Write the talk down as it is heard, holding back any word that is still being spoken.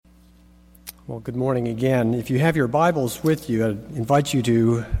Well, good morning again. If you have your Bibles with you, I invite you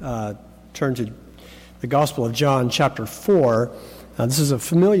to turn to the Gospel of John, chapter 4. This is a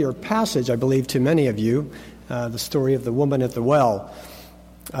familiar passage, I believe, to many of you, the story of the woman at the well.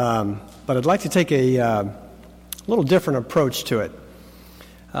 But I'd like to take a little different approach to it.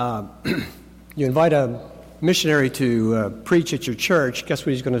 You invite a missionary to preach at your church. Guess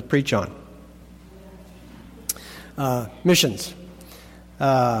what he's going to preach on? Missions.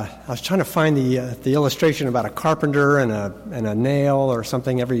 I was trying to find the illustration about a carpenter and a nail or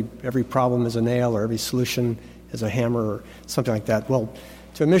something. Every problem is a nail, or every solution is a hammer, or something like that. Well,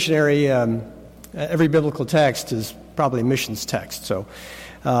 to a missionary, every biblical text is probably a missions text.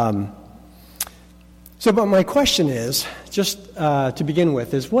 But my question is, just to begin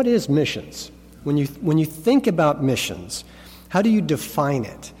with, is what is missions? When you think about missions, how do you define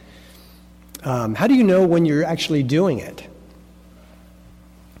it? How do you know when you're actually doing it?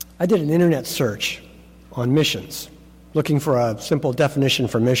 I did an internet search on missions, looking for a simple definition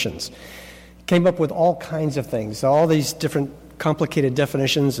for missions. Came up with all kinds of things, all these different complicated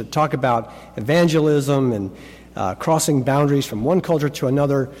definitions that talk about evangelism and crossing boundaries from one culture to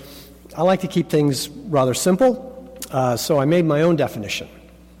another. I like to keep things rather simple, so I made my own definition.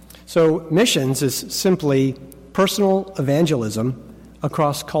 So missions is simply personal evangelism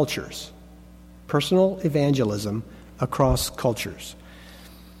across cultures. Personal evangelism across cultures.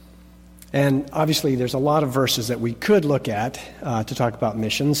 And obviously there's a lot of verses that we could look at to talk about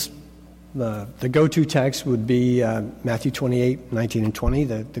missions. The go-to text would be Matthew 28, 19 and 20,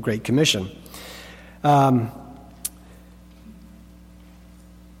 the Great Commission. But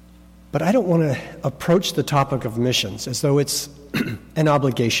I don't want to approach the topic of missions as though it's an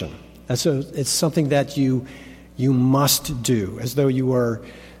obligation, as though it's something that you must do, as though you are...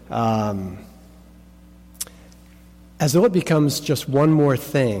 as though it becomes just one more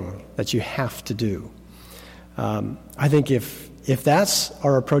thing that you have to do. I think if that's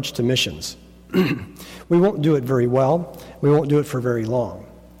our approach to missions, we won't do it very well, we won't do it for very long,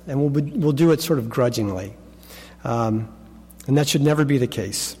 and we'll do it sort of grudgingly. And that should never be the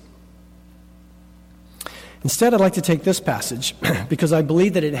case. Instead, I'd like to take this passage because I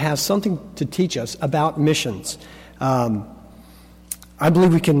believe that it has something to teach us about missions. I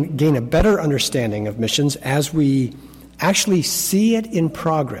believe we can gain a better understanding of missions as we actually see it in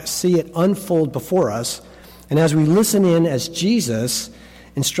progress, see it unfold before us, and as we listen in as Jesus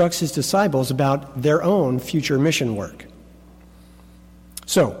instructs his disciples about their own future mission work.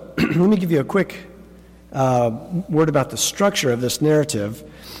 So, let me give you a quick word about the structure of this narrative.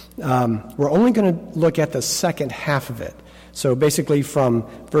 We're only going to look at the second half of it, so basically from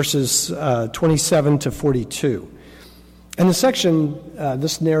verses 27 to 42. And the section,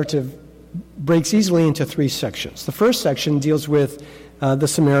 this narrative breaks easily into three sections. The first section deals with the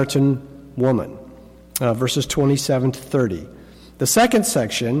Samaritan woman, verses 27 to 30. The second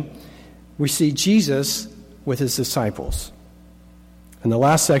section, we see Jesus with his disciples. And the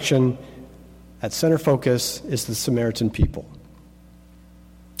last section, at center focus, is the Samaritan people.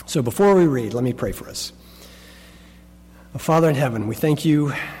 So before we read, let me pray for us. Father in heaven, we thank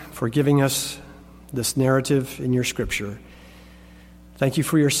you for giving us this narrative in your scripture. Thank you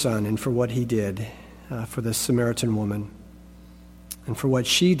for your Son and for what he did for this Samaritan woman and for what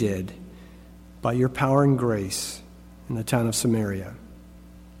she did by your power and grace in the town of Samaria.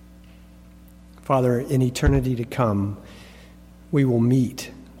 Father, in eternity to come, we will meet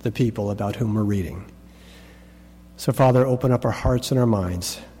the people about whom we're reading. So, Father, open up our hearts and our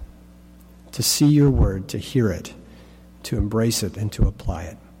minds to see your word, to hear it, to embrace it, and to apply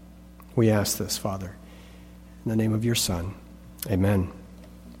it. We ask this, Father, in the name of your Son. Amen.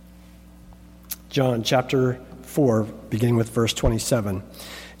 John chapter 4, beginning with verse 27.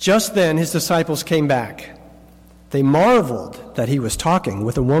 Just then his disciples came back. They marveled that he was talking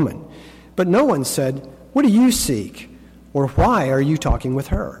with a woman. But no one said, "What do you seek?" or "Why are you talking with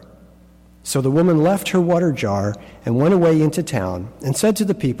her?" So the woman left her water jar and went away into town and said to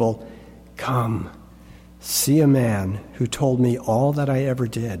the people, "Come, see a man who told me all that I ever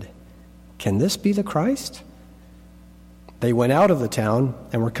did. Can this be the Christ?" They went out of the town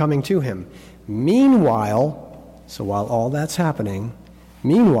and were coming to him. Meanwhile, so while all that's happening,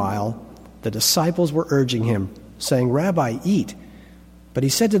 the disciples were urging him, saying, "Rabbi, eat." But he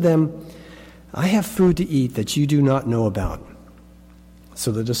said to them, "I have food to eat that you do not know about."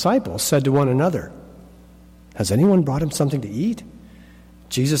 So the disciples said to one another, "Has anyone brought him something to eat?"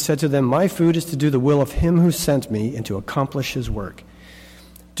 Jesus said to them, "My food is to do the will of him who sent me and to accomplish his work.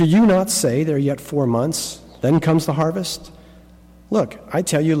 Do you not say there are yet 4 months? Then comes the harvest. Look, I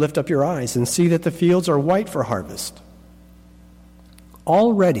tell you, lift up your eyes and see that the fields are white for harvest.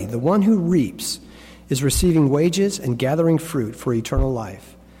 Already the one who reaps is receiving wages and gathering fruit for eternal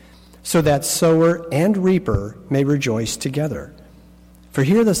life, so that sower and reaper may rejoice together. For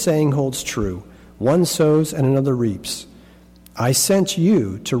here the saying holds true, one sows and another reaps. I sent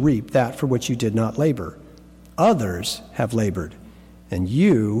you to reap that for which you did not labor. Others have labored, and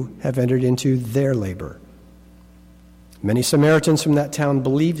you have entered into their labor. Many Samaritans from that town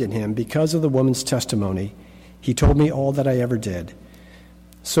believed in him because of the woman's testimony. He told me all that I ever did.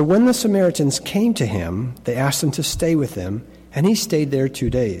 So when the Samaritans came to him, they asked him to stay with them, and he stayed there 2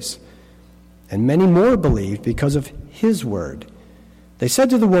 days. And many more believed because of his word. They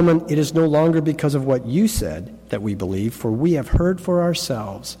said to the woman, "It is no longer because of what you said that we believe, for we have heard for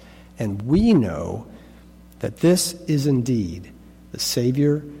ourselves, and we know that this is indeed the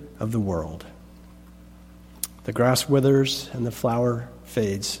Savior of the world." The grass withers and the flower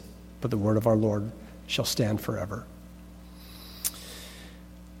fades, but the word of our Lord shall stand forever.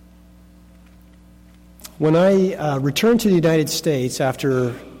 When I returned to the United States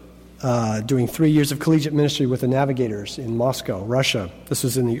after doing 3 years of collegiate ministry with the Navigators in Moscow, Russia, this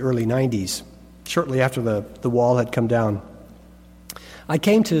was in the early 90s, shortly after the wall had come down, I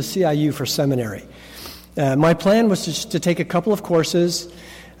came to CIU for seminary. My plan was to take a couple of courses,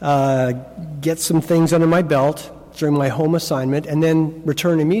 get some things under my belt during my home assignment, and then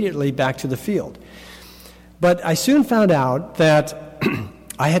return immediately back to the field. But I soon found out that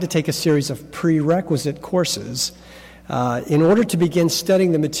I had to take a series of prerequisite courses in order to begin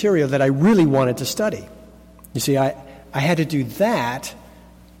studying the material that I really wanted to study. You see, I had to do that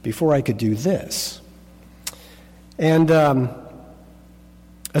before I could do this. And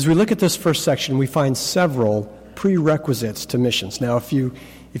as we look at this first section, we find several prerequisites to missions. Now, if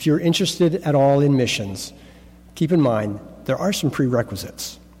you're interested at all in missions, keep in mind there are some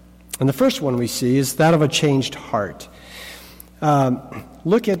prerequisites. And the first one we see is that of a changed heart.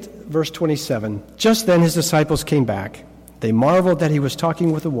 Look at verse 27. Just then his disciples came back. They marveled that he was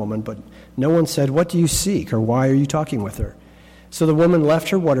talking with a woman, but no one said, "What do you seek?" or "Why are you talking with her?" So the woman left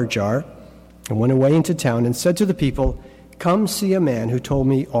her water jar and went away into town and said to the people, "Come see a man who told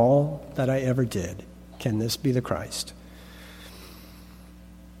me all that I ever did. Can this be the Christ?"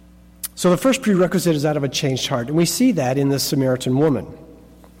 So the first prerequisite is that of a changed heart, and we see that in this Samaritan woman.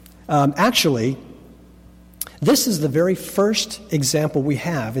 Actually, this is the very first example we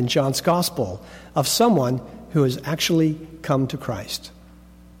have in John's Gospel of someone who has actually come to Christ.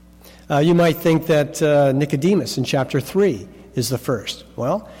 You might think that Nicodemus in chapter 3 is the first.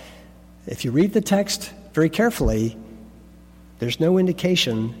 Well, if you read the text very carefully, there's no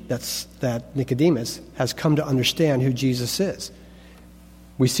indication that Nicodemus has come to understand who Jesus is.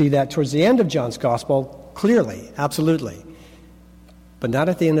 We see that towards the end of John's Gospel clearly, absolutely, but not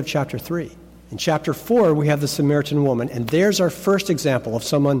at the end of chapter 3. In chapter 4, we have the Samaritan woman, and there's our first example of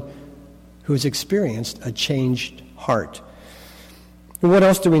someone who has experienced a changed heart. And what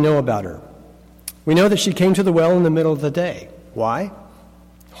else do we know about her? We know that she came to the well in the middle of the day. Why?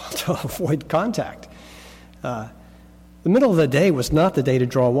 Well, to avoid contact. The middle of the day was not the day to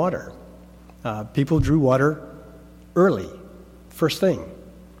draw water. People drew water early, first thing.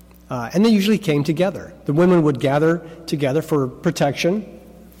 And they usually came together. The women would gather together for protection,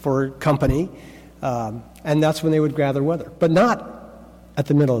 for company, and that's when they would gather water. But not at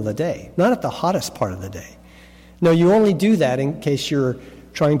the middle of the day, not at the hottest part of the day. No, you only do that in case you're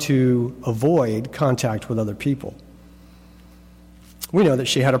trying to avoid contact with other people. We know that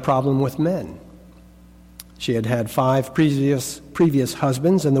she had a problem with men. She had had 5 previous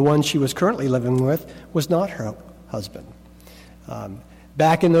husbands, and the one she was currently living with was not her husband.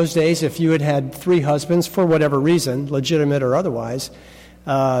 Back in those days, if you had had 3 husbands for whatever reason, legitimate or otherwise,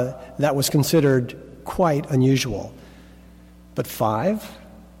 that was considered quite unusual. But 5?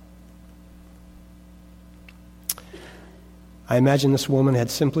 I imagine this woman had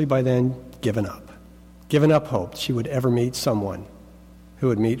simply by then given up hope she would ever meet someone who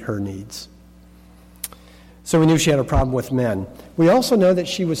would meet her needs. So we knew she had a problem with men. We also know that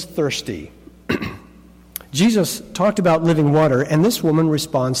she was thirsty. Jesus talked about living water, and this woman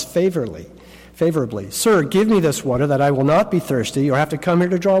responds favorably. "Sir, give me this water that I will not be thirsty or have to come here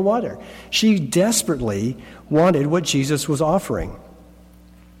to draw water." She desperately wanted what Jesus was offering.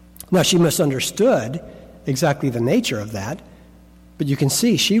 Now, she misunderstood exactly the nature of that, but you can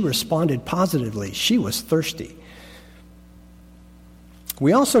see she responded positively. She was thirsty.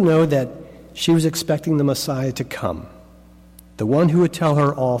 We also know that she was expecting the Messiah to come, the one who would tell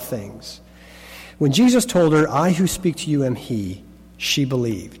her all things. When Jesus told her, "I who speak to you am he," she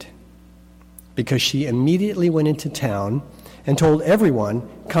believed, because she immediately went into town and told everyone,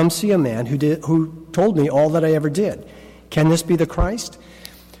 "Come see a man who told me all that I ever did." Can this be the Christ?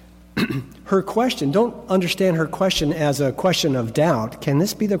 Her question, don't understand her question as a question of doubt. Can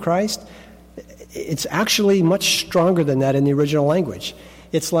this be the Christ? It's actually much stronger than that in the original language.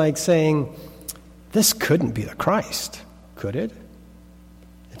 It's like saying, this couldn't be the Christ, could it?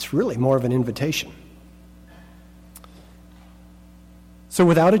 It's really more of an invitation. So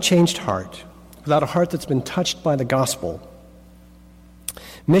without a changed heart, without a heart that's been touched by the gospel,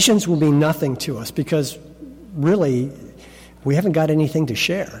 missions will be nothing to us because really we haven't got anything to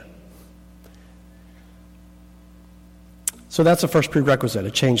share. So that's the first prerequisite,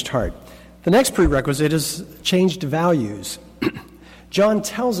 a changed heart. The next prerequisite is changed values. John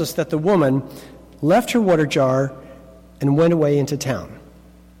tells us that the woman left her water jar and went away into town.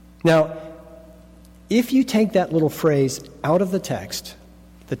 Now, if you take that little phrase out of the text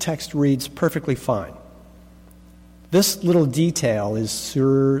reads perfectly fine. This little detail is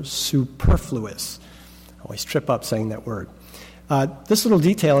superfluous. I always trip up saying that word. This little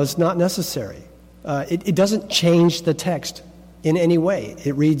detail is not necessary. It doesn't change the text in any way.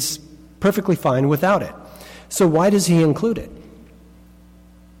 It reads perfectly fine without it. So why does he include it?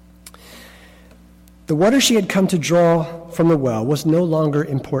 The water she had come to draw from the well was no longer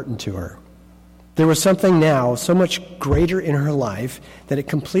important to her. There was something now so much greater in her life that it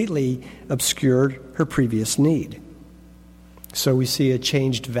completely obscured her previous need. So we see a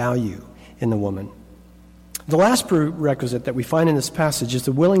changed value in the woman. The last prerequisite that we find in this passage is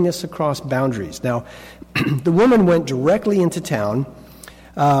the willingness to cross boundaries. Now, the woman went directly into town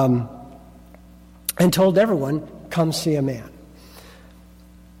and told everyone, come see a man.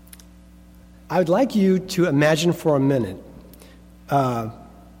 I would like you to imagine for a minute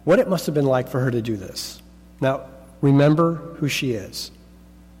what it must have been like for her to do this. Now, remember who she is.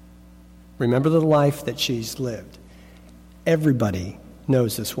 Remember the life that she's lived. Everybody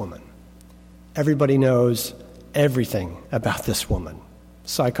knows this woman. Everybody knows everything about this woman.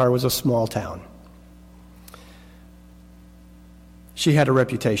 Sychar was a small town. She had a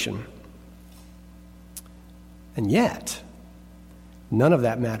reputation. And yet, none of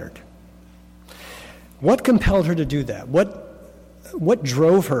that mattered. What compelled her to do that? What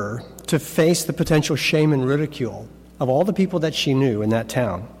drove her to face the potential shame and ridicule of all the people that she knew in that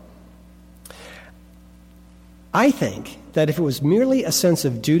town? I think that if it was merely a sense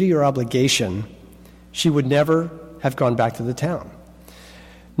of duty or obligation, she would never have gone back to the town.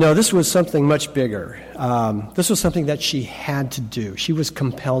 No, this was something much bigger. This was something that she had to do. She was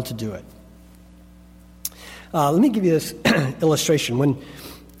compelled to do it. Let me give you this illustration. When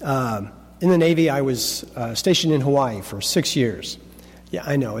in the Navy, I was stationed in Hawaii for 6 years. Yeah,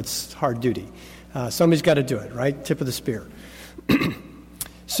 I know, it's hard duty. Somebody's got to do it, right? Tip of the spear.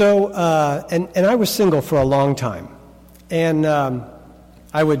 So, and I was single for a long time. And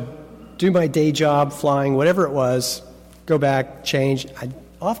I would do my day job, flying, whatever it was, go back, change. I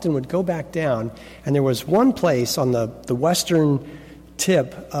often would go back down, and there was one place on the western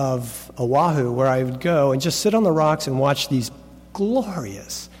tip of Oahu where I would go and just sit on the rocks and watch these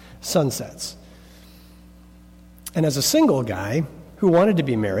glorious sunsets. And as a single guy who wanted to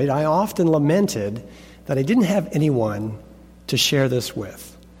be married, I often lamented that I didn't have anyone to share this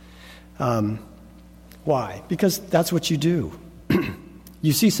with. Why? Because that's what you do.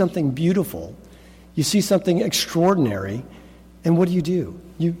 You see something beautiful, you see something extraordinary, and what do?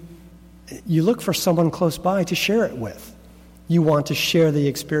 You look for someone close by to share it with. You want to share the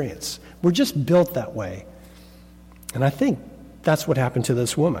experience. We're just built that way. And I think that's what happened to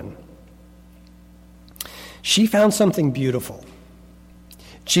this woman. She found something beautiful.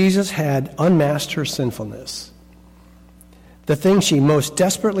 Jesus had unmasked her sinfulness. The thing she most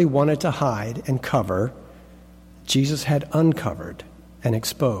desperately wanted to hide and cover, Jesus had uncovered and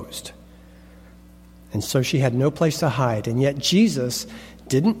exposed. And so she had no place to hide, and yet Jesus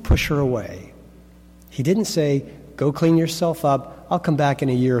didn't push her away. He didn't say, go clean yourself up, I'll come back in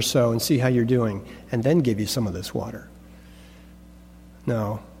a year or so and see how you're doing, and then give you some of this water.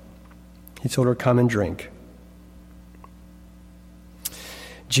 No. He told her, come and drink.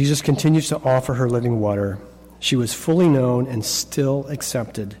 Jesus continues to offer her living water. She was fully known and still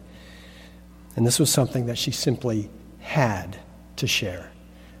accepted. And this was something that she simply had to share.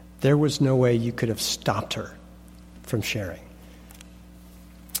 There was no way you could have stopped her from sharing.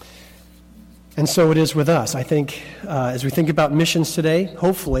 And so it is with us. I think as we think about missions today,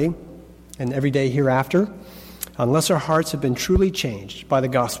 hopefully, and every day hereafter, unless our hearts have been truly changed by the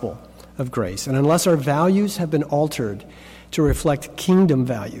gospel of grace, and unless our values have been altered to reflect kingdom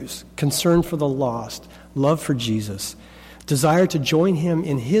values, concern for the lost, love for Jesus, desire to join him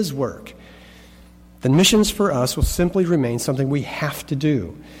in his work, then missions for us will simply remain something we have to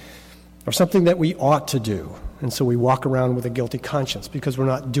do, or something that we ought to do, And so we walk around with a guilty conscience because we're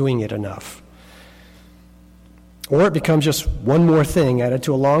not doing it enough. Or it becomes just one more thing added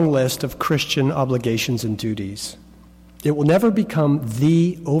to a long list of Christian obligations and duties. It will never become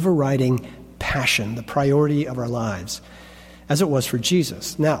the overriding passion, the priority of our lives, as it was for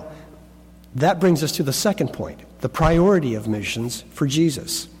Jesus. Now, that brings us to the second point, the priority of missions for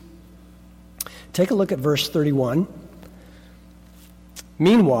Jesus. Take a look at verse 31.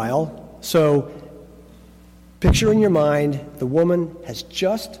 Meanwhile, so picture in your mind, the woman has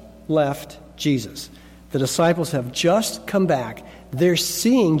just left Jesus. The disciples have just come back. They're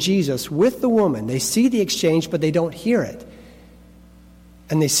seeing Jesus with the woman. They see the exchange, but they don't hear it.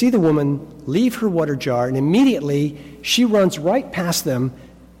 And they see the woman leave her water jar, and immediately she runs right past them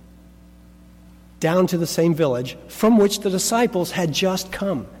down to the same village from which the disciples had just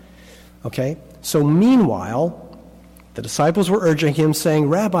come. Okay? So meanwhile, the disciples were urging him, saying,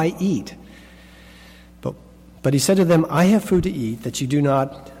 "Rabbi, eat." But he said to them, "I have food to eat that you do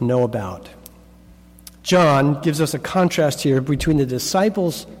not know about." John gives us a contrast here between the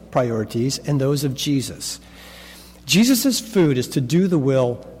disciples' priorities and those of Jesus. Jesus' food is to do the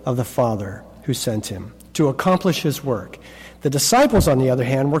will of the Father who sent him, to accomplish his work. The disciples, on the other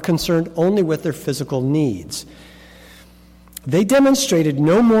hand, were concerned only with their physical needs. They demonstrated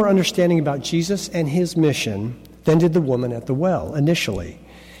no more understanding about Jesus and his mission than did the woman at the well initially.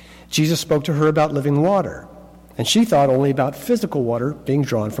 Jesus spoke to her about living water, and she thought only about physical water being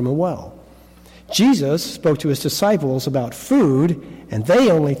drawn from a well. Jesus spoke to his disciples about food, and they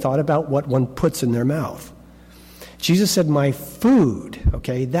only thought about what one puts in their mouth. Jesus said, "My food,"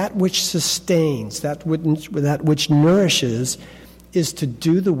 okay, that which sustains, that which nourishes, is to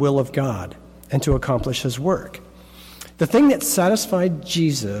do the will of God and to accomplish his work. The thing that satisfied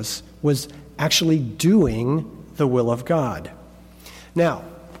Jesus was actually doing the will of God. Now,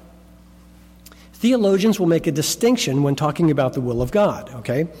 theologians will make a distinction when talking about the will of God,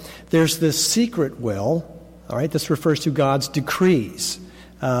 okay? There's this secret will, all right? This refers to God's decrees,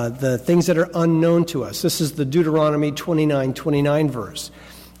 the things that are unknown to us. This is the Deuteronomy 29:29 verse.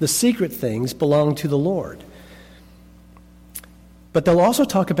 The secret things belong to the Lord. But they'll also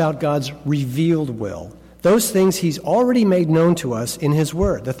talk about God's revealed will, those things he's already made known to us in his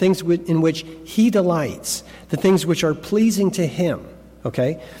word, the things in which he delights, the things which are pleasing to him,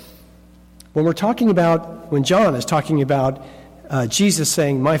 okay? When John is talking about Jesus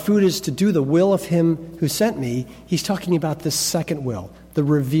saying, "My food is to do the will of him who sent me," he's talking about this second will, the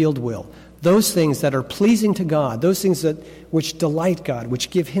revealed will. Those things that are pleasing to God, those things which delight God, which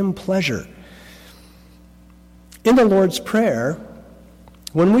give him pleasure. In the Lord's Prayer,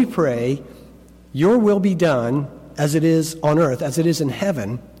 when we pray, "Your will be done as it is on earth, as it is in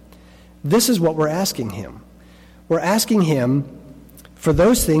heaven," this is what we're asking him. We're asking him for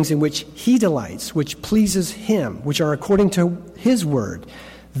those things in which he delights, which pleases him, which are according to his word.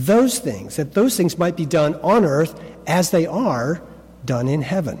 Those things might be done on earth as they are done in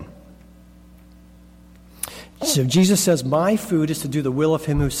heaven. So Jesus says, "My food is to do the will of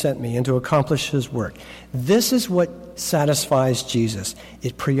him who sent me and to accomplish his work." This is what satisfies Jesus.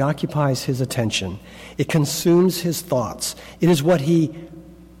 It preoccupies his attention. It consumes his thoughts. It is what he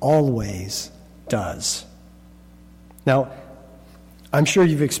always does. Now, I'm sure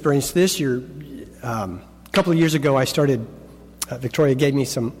you've experienced this. A couple of years ago, Victoria gave me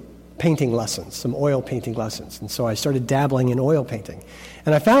some painting lessons, some oil painting lessons. And so I started dabbling in oil painting.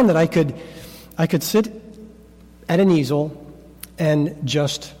 And I found that I could sit at an easel and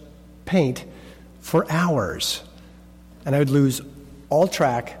just paint for hours. And I would lose all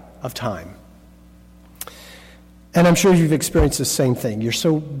track of time. And I'm sure you've experienced the same thing. You're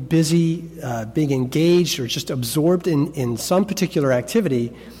so busy being engaged or just absorbed in some particular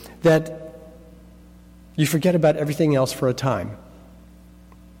activity that you forget about everything else for a time.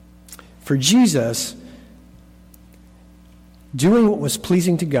 For Jesus, doing what was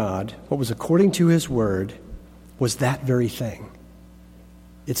pleasing to God, what was according to his word, was that very thing.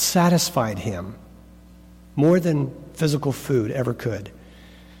 It satisfied him more than physical food ever could.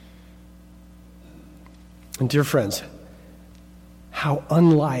 And dear friends, how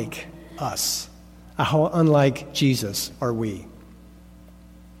unlike us, how unlike Jesus are we?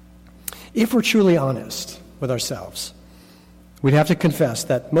 If we're truly honest with ourselves, we'd have to confess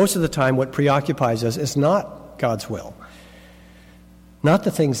that most of the time what preoccupies us is not God's will, not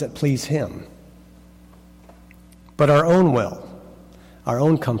the things that please him, but our own will, our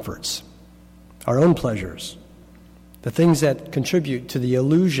own comforts, our own pleasures, the things that contribute to the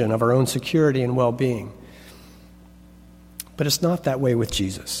illusion of our own security and well-being. But it's not that way with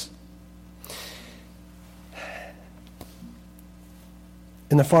Jesus.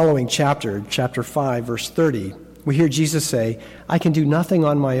 In the following chapter, chapter 5, verse 30, we hear Jesus say, I can do nothing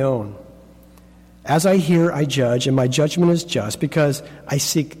on my own. As I hear, I judge, and my judgment is just, because I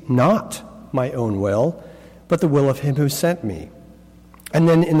seek not my own will, but the will of him who sent me. And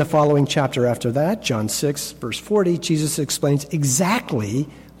then in the following chapter after that, John 6, verse 40, Jesus explains exactly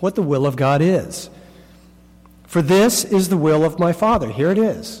what the will of God is. For this is the will of my Father. Here it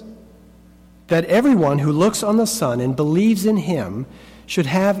is. That everyone who looks on the Son and believes in him should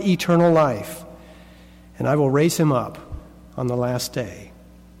have eternal life, and I will raise him up on the last day.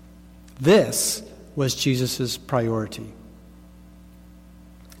 This was Jesus' priority.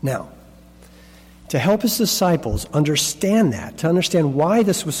 Now, to help his disciples understand that, to understand why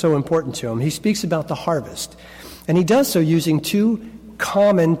this was so important to him, he speaks about the harvest. And he does so using two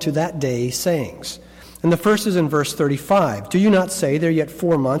common to that day sayings. And the first is in verse 35. Do you not say there are yet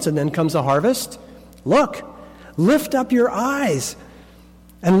 4 months and then comes the harvest? Look, lift up your eyes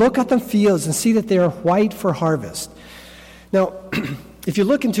and look at the fields and see that they are white for harvest. Now, if you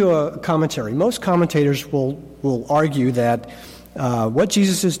look into a commentary, most commentators will argue that what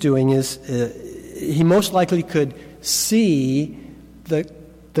Jesus is doing is he most likely could see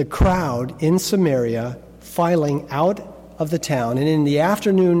the crowd in Samaria filing out of the town, and in the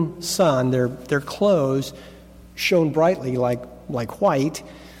afternoon sun, their clothes shone brightly like white.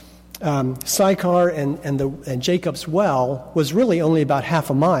 Sychar and Jacob's well was really only about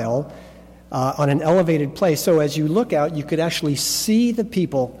half a mile on an elevated place. So as you look out, you could actually see the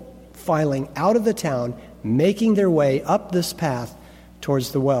people filing out of the town, making their way up this path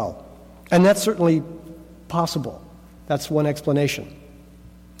towards the well. And that's certainly possible. That's one explanation.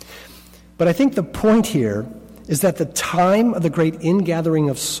 But I think the point here is that the time of the great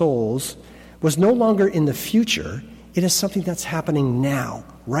ingathering of souls was no longer in the future. It is something that's happening now,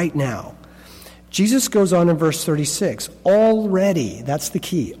 right now. Jesus goes on in verse 36, already, that's the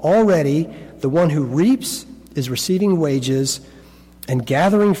key, already the one who reaps is receiving wages and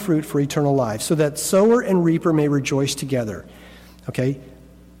gathering fruit for eternal life, so that sower and reaper may rejoice together. Okay?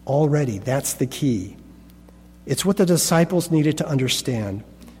 Already, that's the key. It's what the disciples needed to understand.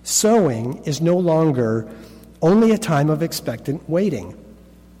 Sowing is no longer only a time of expectant waiting.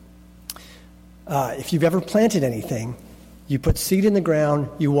 If you've ever planted anything, you put seed in the ground,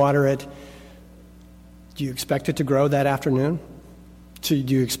 you water it. Do you expect it to grow that afternoon? Do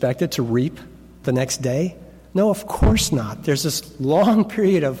you expect it to reap the next day? No, of course not. There's this long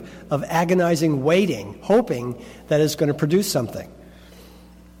period of agonizing waiting, hoping that it's going to produce something.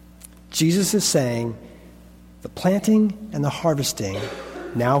 Jesus is saying the planting and the harvesting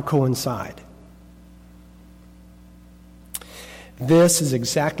now coincide. This is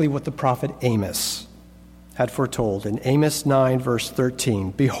exactly what the prophet Amos had foretold in Amos 9, verse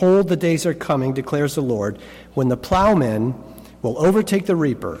 13. Behold, the days are coming, declares the Lord, when the plowman will overtake the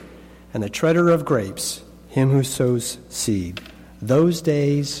reaper and the treader of grapes, him who sows seed. Those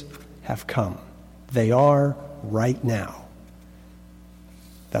days have come. They are right now.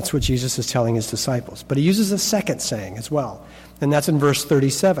 That's what Jesus is telling his disciples. But he uses a second saying as well, and that's in verse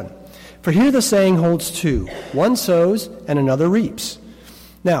 37. For here the saying holds two. One sows and another reaps.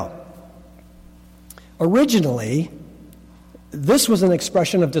 Now, originally, this was an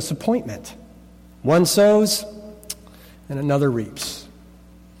expression of disappointment. One sows and another reaps.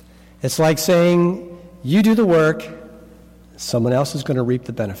 It's like saying, you do the work, someone else is going to reap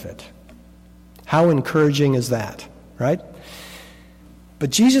the benefit. How encouraging is that, right? But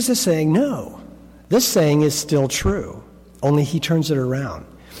Jesus is saying, no, this saying is still true, only he turns it around.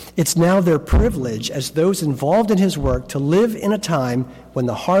 It's now their privilege as those involved in his work to live in a time when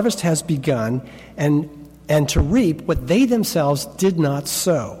the harvest has begun and to reap what they themselves did not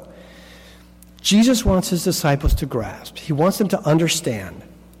sow. Jesus wants his disciples to grasp. He wants them to understand,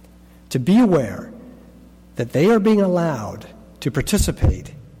 to be aware that they are being allowed to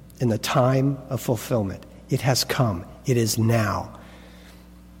participate in the time of fulfillment. It has come. It is now.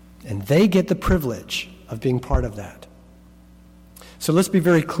 And they get the privilege of being part of that. So let's be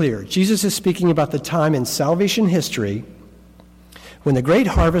very clear. Jesus is speaking about the time in salvation history when the great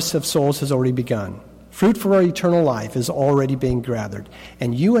harvest of souls has already begun. Fruit for our eternal life is already being gathered.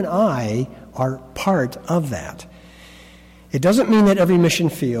 And you and I are part of that. It doesn't mean that every mission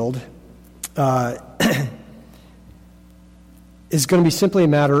field is going to be simply a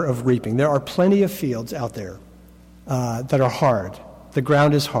matter of reaping. There are plenty of fields out there that are hard. The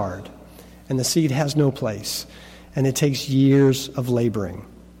ground is hard, and the seed has no place, and it takes years of laboring.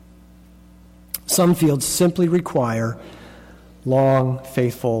 Some fields simply require long,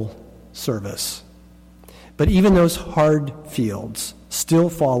 faithful service. But even those hard fields still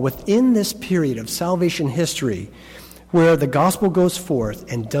fall within this period of salvation history where the gospel goes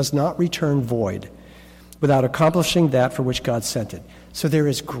forth and does not return void without accomplishing that for which God sent it. So there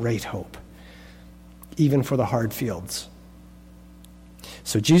is great hope, even for the hard fields.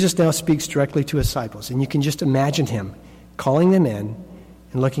 So Jesus now speaks directly to his disciples, and you can just imagine him calling them in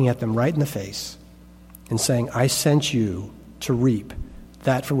and looking at them right in the face and saying, I sent you to reap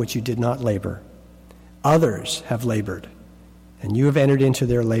that for which you did not labor. Others have labored, and you have entered into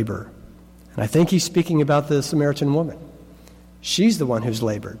their labor. And I think he's speaking about the Samaritan woman. She's the one who's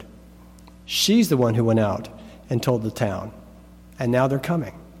labored. She's the one who went out and told the town. And now they're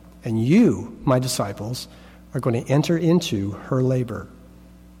coming. And you, my disciples, are going to enter into her labor.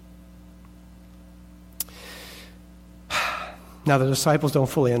 Now, the disciples don't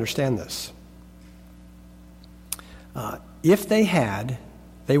fully understand this. If they had,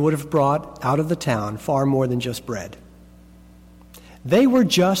 they would have brought out of the town far more than just bread. They were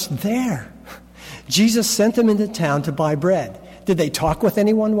just there. Jesus sent them into town to buy bread. Did they talk with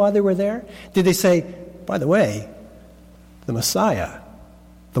anyone while they were there? Did they say, by the way, the Messiah,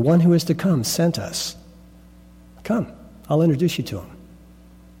 the one who is to come, sent us. Come, I'll introduce you to him.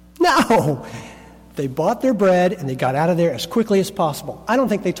 No! They bought their bread and they got out of there as quickly as possible. I don't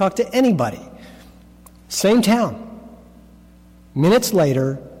think they talked to anybody. Same town. Minutes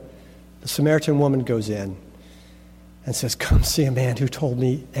later, the Samaritan woman goes in and says, come see a man who told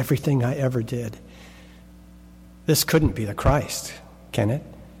me everything I ever did. This couldn't be the Christ, can it?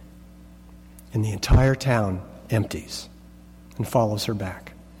 And the entire town empties and follows her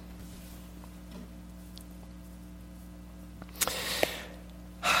back.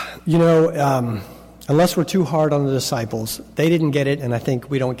 You know, unless we're too hard on the disciples, they didn't get it, and I think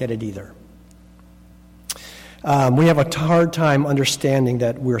we don't get it either. We have a hard time understanding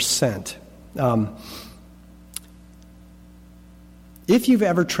that we're sent. If you've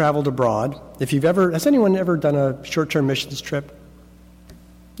ever traveled abroad, has anyone ever done a short-term missions trip?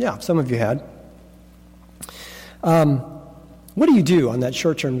 Yeah, some of you had. What do you do on that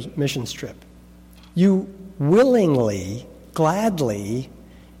short-term missions trip? You willingly, gladly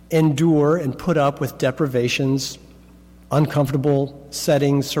endure and put up with deprivations, uncomfortable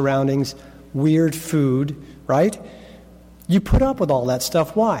settings, surroundings, weird food, right? You put up with all that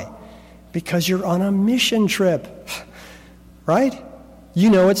stuff. Why? Because you're on a mission trip, right? You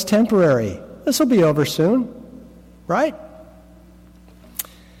know it's temporary. This will be over soon, right?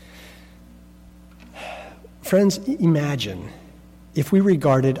 Friends, imagine if we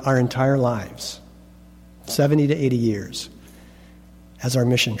regarded our entire lives, 70 to 80 years, as our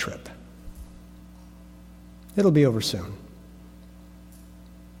mission trip. It'll be over soon.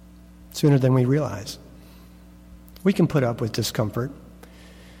 Sooner than we realize. We can put up with discomfort.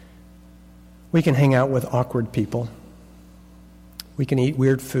 We can hang out with awkward people. We can eat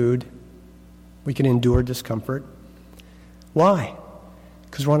weird food. We can endure discomfort. Why?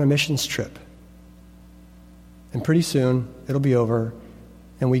 Because we're on a missions trip. And pretty soon, it'll be over,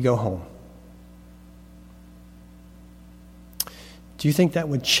 and we go home. Do you think that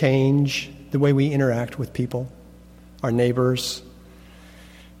would change the way we interact with people, our neighbors,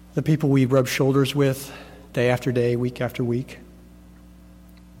 the people we rub shoulders with day after day, week after week?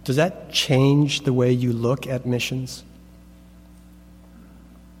 Does that change the way you look at missions?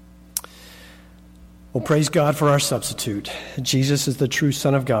 Well, praise God for our substitute. Jesus is the true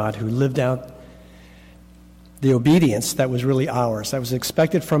Son of God who lived out the obedience that was really ours, that was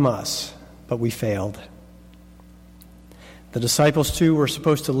expected from us, but we failed. The disciples, too, were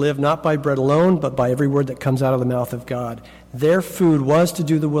supposed to live not by bread alone, but by every word that comes out of the mouth of God. Their food was to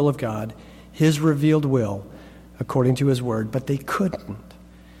do the will of God, his revealed will, according to his word, but they couldn't.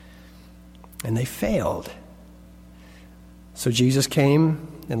 And they failed. So Jesus came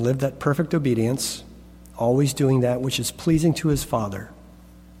and lived that perfect obedience, always doing that which is pleasing to his Father.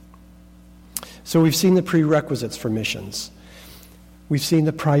 So we've seen the prerequisites for missions. We've seen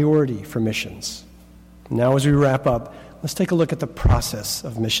the priority for missions. Now as we wrap up, let's take a look at the process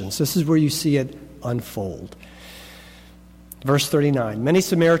of missions. This is where you see it unfold. Verse 39, many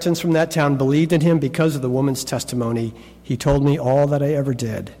Samaritans from that town believed in him because of the woman's testimony. He told me all that I ever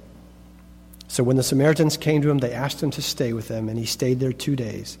did. So when the Samaritans came to him, they asked him to stay with them, and he stayed there 2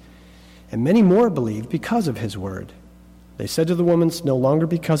 days. And many more believed because of his word. They said to the woman, it's no longer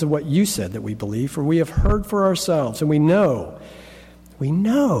because of what you said that we believe, for we have heard for ourselves, and we know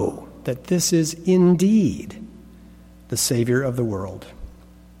that this is indeed the Savior of the world.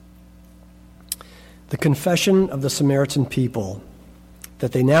 The confession of the Samaritan people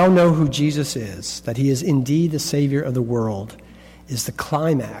that they now know who Jesus is, that he is indeed the Savior of the world, is the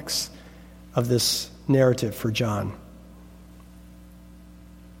climax of this narrative for John.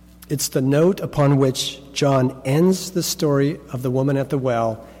 It's the note upon which John ends the story of the woman at the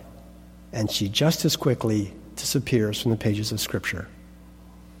well, and she just as quickly disappears from the pages of Scripture.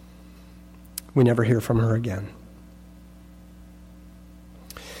 We never hear from her again.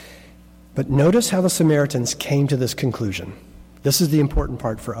 But notice how the Samaritans came to this conclusion. This is the important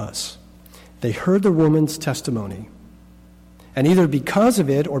part for us. They heard the woman's testimony, and either because of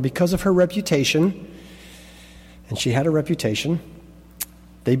it or because of her reputation, and she had a reputation,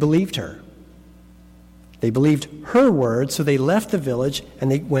 they believed her. They believed her word, so they left the village and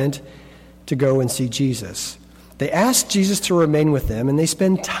they went to go and see Jesus. They asked Jesus to remain with them, and they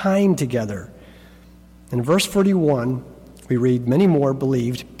spend time together. In verse 41, we read, many more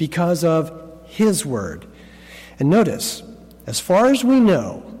believed because of his word. And notice, as far as we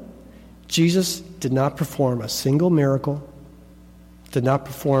know, Jesus did not perform a single miracle, did not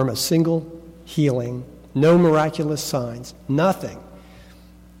perform a single healing, no miraculous signs, nothing.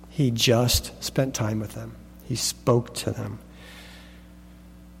 He just spent time with them. He spoke to them.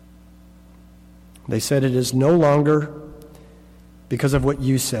 They said, it is no longer because of what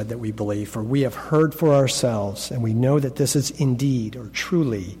you said that we believe, for we have heard for ourselves, and we know that this is indeed or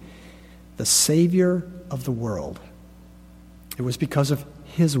truly the Savior of the world. It was because of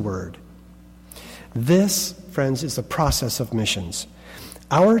his word. This, friends, is the process of missions.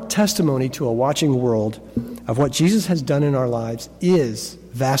 Our testimony to a watching world of what Jesus has done in our lives is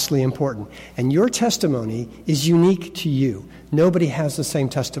vastly important. And your testimony is unique to you. Nobody has the same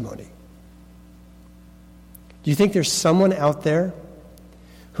testimony. Do you think there's someone out there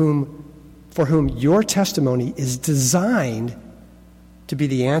for whom your testimony is designed to be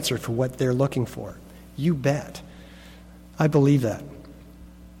the answer for what they're looking for? You bet. I believe that.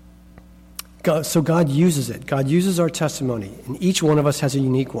 So God uses it. God uses our testimony, and each one of us has a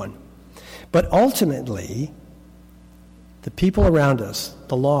unique one. But ultimately, the people around us,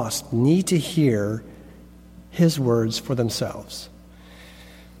 the lost, need to hear his words for themselves.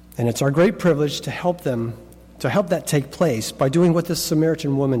 And it's our great privilege to help that take place by doing what this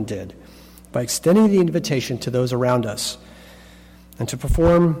Samaritan woman did, by extending the invitation to those around us, and to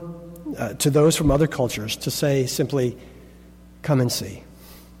perform to those from other cultures, to say simply, come and see.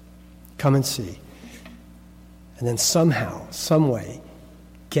 Come and see. And then somehow, some way,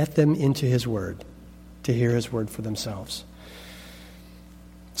 get them into his word, to hear his word for themselves.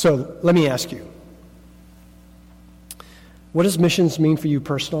 So let me ask you, what does missions mean for you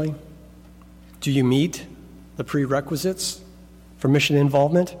personally? Do you meet the prerequisites for mission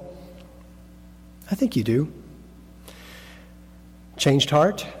involvement? I think you do. Changed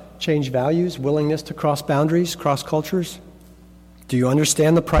heart, changed values, willingness to cross boundaries, cross cultures. Do you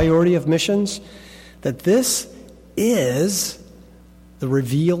understand the priority of missions? That this is the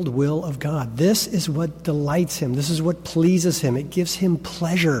revealed will of God. This is what delights him. This is what pleases him. It gives him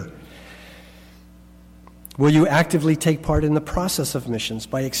pleasure. Will you actively take part in the process of missions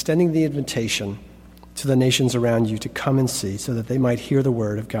by extending the invitation to the nations around you to come and see, so that they might hear the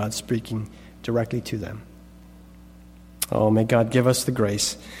word of God speaking directly to them? Oh, may God give us the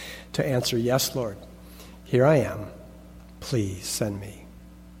grace to answer, yes, Lord, here I am. Please send me.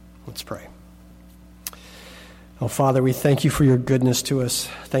 Let's pray. Oh, Father, we thank you for your goodness to us.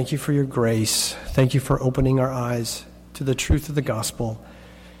 Thank you for your grace. Thank you for opening our eyes to the truth of the gospel,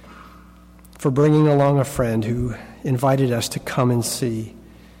 for bringing along a friend who invited us to come and see.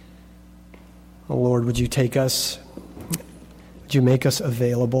 Oh, Lord, would you take us? Would you make us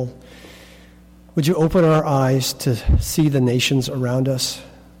available? Would you open our eyes to see the nations around us,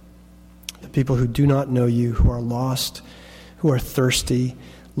 the people who do not know you, who are lost, who are thirsty,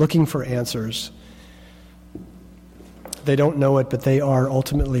 looking for answers. They don't know it, but they are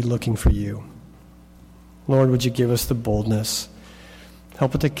ultimately looking for you. Lord, would you give us the boldness?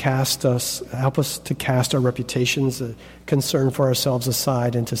 Help us to cast our reputations, the concern for ourselves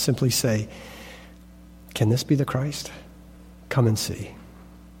aside, and to simply say, can this be the Christ? Come and see.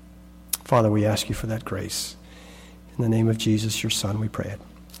 Father, we ask you for that grace. In the name of Jesus, your Son, we pray it.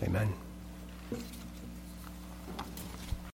 Amen.